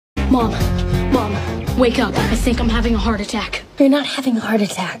Mom, wake up. I think I'm having a heart attack. You're not having a heart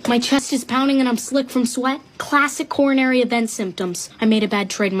attack. My chest is pounding and I'm slick from sweat. Classic coronary event symptoms. I made a bad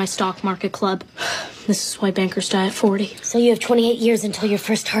trade in my stock market club. This is why bankers die at 40. So you have 28 years until your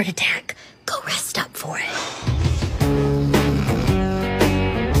first heart attack. Go rest up for it.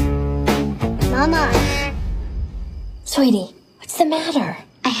 Mama. Sweetie, what's the matter?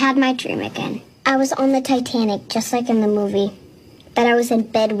 I had my dream again. I was on the Titanic, just like in the movie. But I was in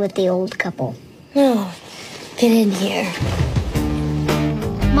bed with the old couple. Oh, get in here.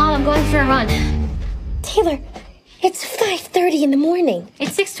 Mom, I'm going for a run. Taylor, it's 5:30 in the morning.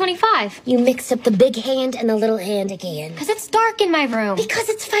 It's 6:25. You mixed up the big hand and the little hand again. Because it's dark in my room. Because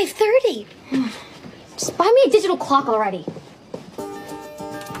it's 5:30. Just buy me a digital clock already.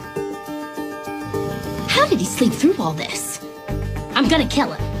 How did he sleep through all this? I'm gonna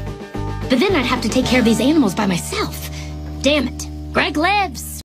kill him. But then I'd have to take care of these animals by myself. Damn it. Greg lives.